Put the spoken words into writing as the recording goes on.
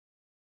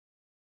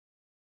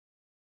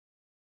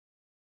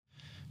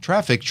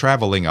Traffic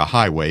traveling a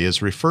highway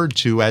is referred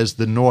to as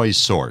the noise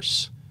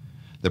source.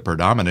 The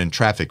predominant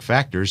traffic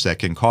factors that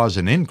can cause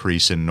an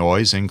increase in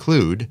noise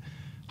include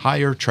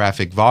higher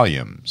traffic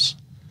volumes,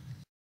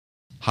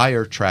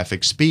 higher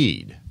traffic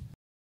speed,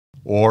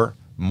 or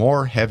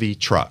more heavy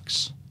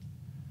trucks.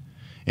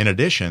 In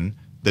addition,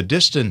 the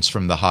distance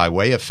from the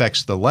highway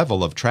affects the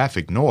level of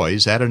traffic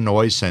noise at a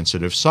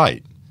noise-sensitive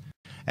site.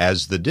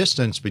 As the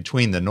distance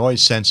between the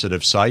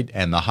noise-sensitive site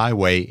and the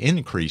highway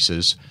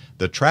increases,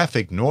 the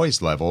traffic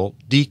noise level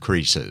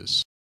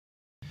decreases.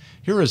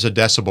 Here is a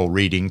decibel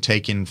reading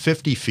taken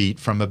 50 feet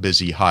from a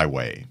busy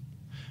highway.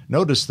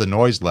 Notice the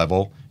noise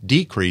level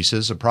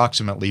decreases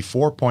approximately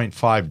 4.5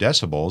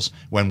 decibels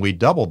when we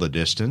double the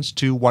distance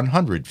to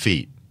 100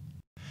 feet.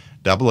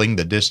 Doubling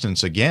the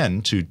distance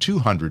again to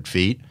 200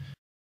 feet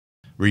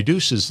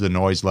reduces the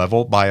noise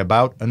level by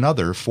about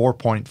another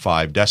 4.5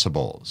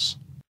 decibels.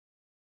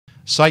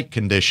 Site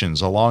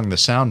conditions along the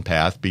sound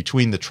path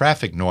between the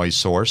traffic noise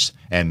source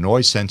and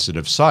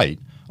noise-sensitive site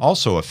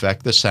also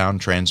affect the sound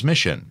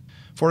transmission.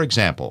 For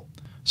example,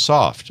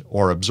 soft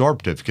or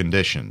absorptive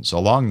conditions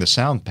along the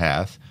sound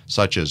path,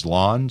 such as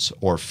lawns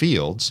or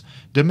fields,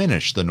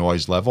 diminish the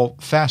noise level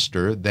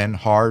faster than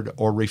hard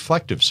or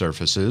reflective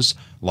surfaces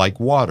like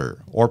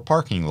water or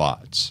parking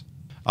lots.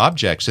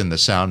 Objects in the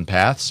sound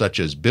path, such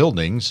as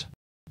buildings,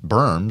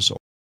 berms,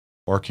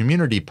 or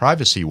community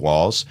privacy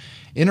walls,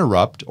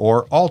 interrupt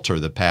or alter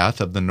the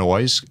path of the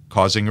noise,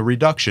 causing a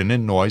reduction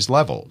in noise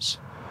levels.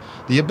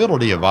 The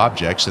ability of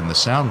objects in the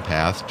sound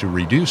path to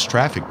reduce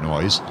traffic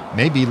noise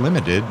may be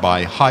limited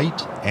by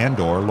height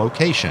and/or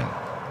location.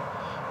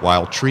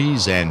 While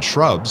trees and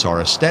shrubs are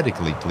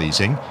aesthetically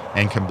pleasing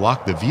and can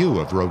block the view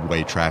of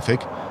roadway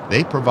traffic,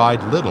 they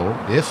provide little,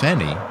 if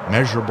any,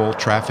 measurable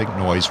traffic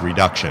noise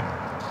reduction.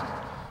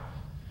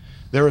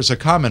 There is a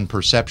common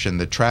perception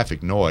that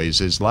traffic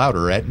noise is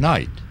louder at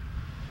night.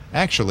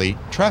 Actually,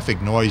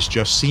 traffic noise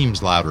just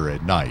seems louder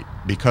at night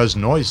because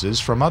noises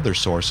from other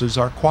sources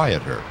are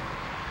quieter.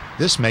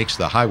 This makes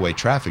the highway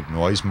traffic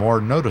noise more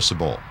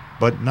noticeable,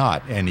 but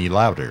not any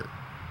louder.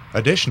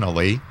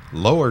 Additionally,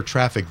 lower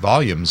traffic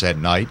volumes at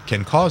night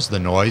can cause the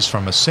noise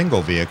from a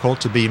single vehicle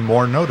to be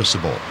more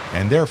noticeable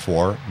and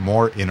therefore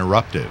more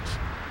interruptive.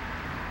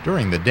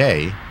 During the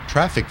day,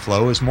 traffic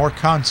flow is more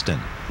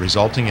constant,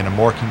 resulting in a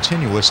more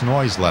continuous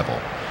noise level,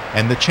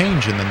 and the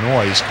change in the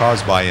noise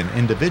caused by an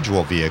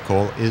individual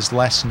vehicle is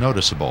less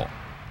noticeable.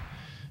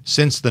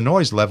 Since the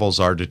noise levels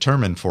are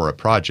determined for a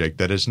project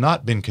that has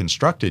not been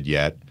constructed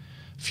yet,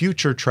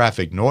 future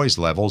traffic noise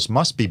levels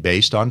must be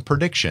based on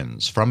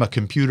predictions from a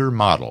computer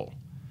model.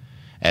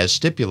 As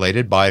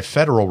stipulated by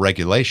federal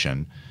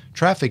regulation,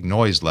 traffic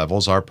noise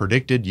levels are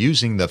predicted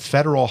using the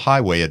Federal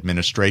Highway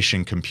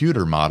Administration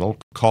computer model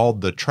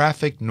called the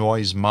Traffic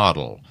Noise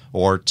Model,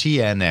 or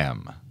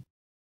TNM.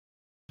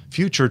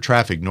 Future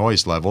traffic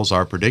noise levels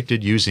are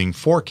predicted using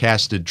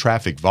forecasted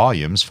traffic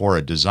volumes for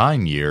a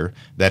design year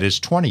that is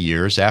 20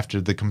 years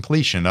after the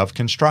completion of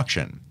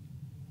construction.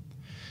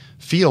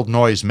 Field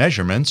noise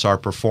measurements are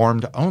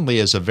performed only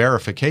as a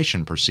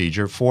verification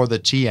procedure for the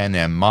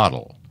TNM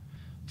model.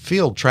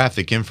 Field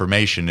traffic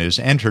information is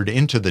entered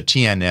into the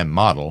TNM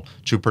model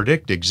to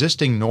predict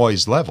existing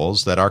noise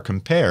levels that are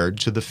compared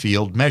to the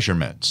field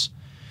measurements.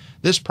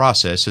 This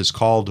process is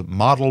called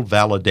model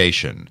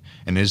validation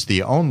and is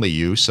the only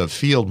use of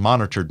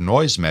field-monitored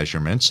noise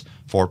measurements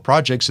for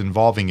projects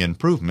involving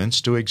improvements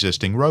to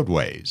existing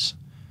roadways.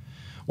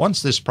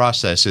 Once this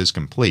process is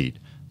complete,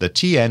 the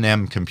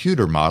TNM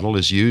computer model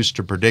is used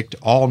to predict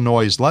all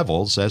noise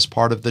levels as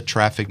part of the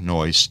traffic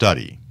noise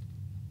study.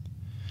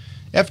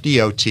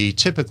 FDOT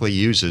typically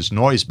uses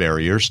noise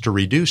barriers to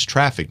reduce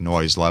traffic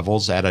noise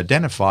levels at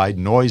identified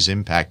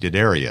noise-impacted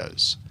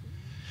areas.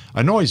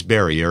 A noise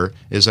barrier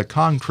is a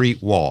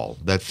concrete wall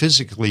that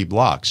physically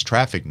blocks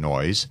traffic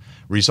noise,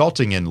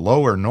 resulting in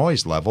lower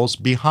noise levels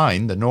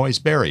behind the noise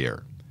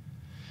barrier.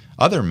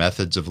 Other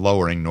methods of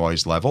lowering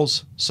noise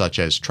levels, such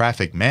as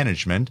traffic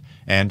management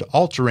and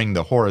altering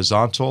the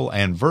horizontal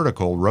and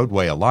vertical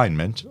roadway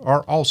alignment,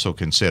 are also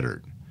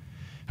considered.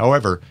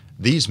 However,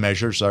 these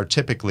measures are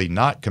typically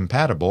not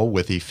compatible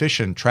with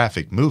efficient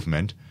traffic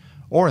movement,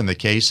 or in the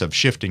case of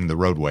shifting the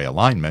roadway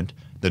alignment,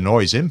 the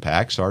noise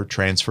impacts are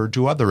transferred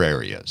to other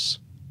areas.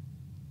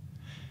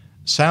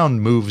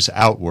 Sound moves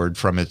outward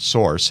from its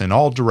source in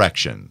all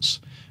directions.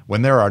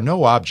 When there are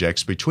no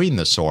objects between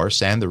the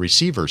source and the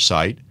receiver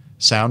site,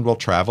 sound will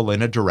travel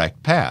in a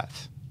direct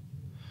path.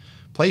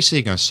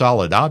 Placing a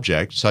solid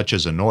object, such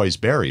as a noise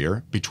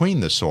barrier,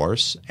 between the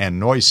source and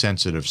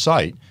noise-sensitive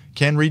site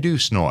can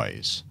reduce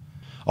noise.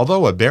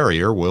 Although a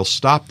barrier will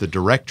stop the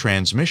direct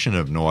transmission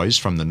of noise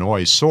from the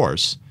noise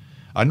source,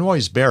 a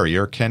noise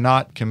barrier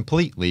cannot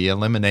completely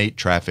eliminate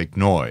traffic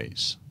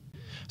noise.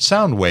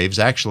 Sound waves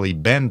actually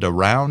bend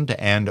around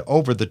and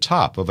over the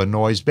top of a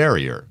noise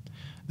barrier.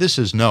 This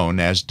is known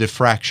as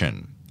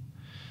diffraction.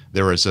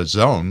 There is a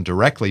zone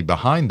directly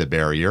behind the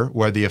barrier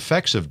where the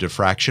effects of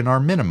diffraction are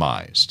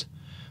minimized.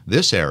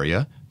 This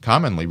area,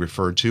 commonly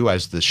referred to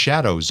as the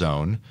shadow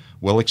zone,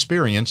 will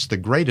experience the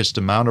greatest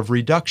amount of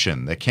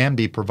reduction that can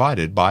be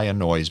provided by a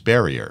noise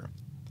barrier.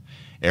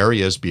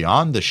 Areas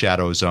beyond the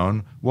shadow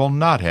zone will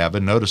not have a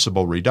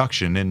noticeable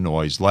reduction in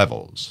noise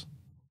levels.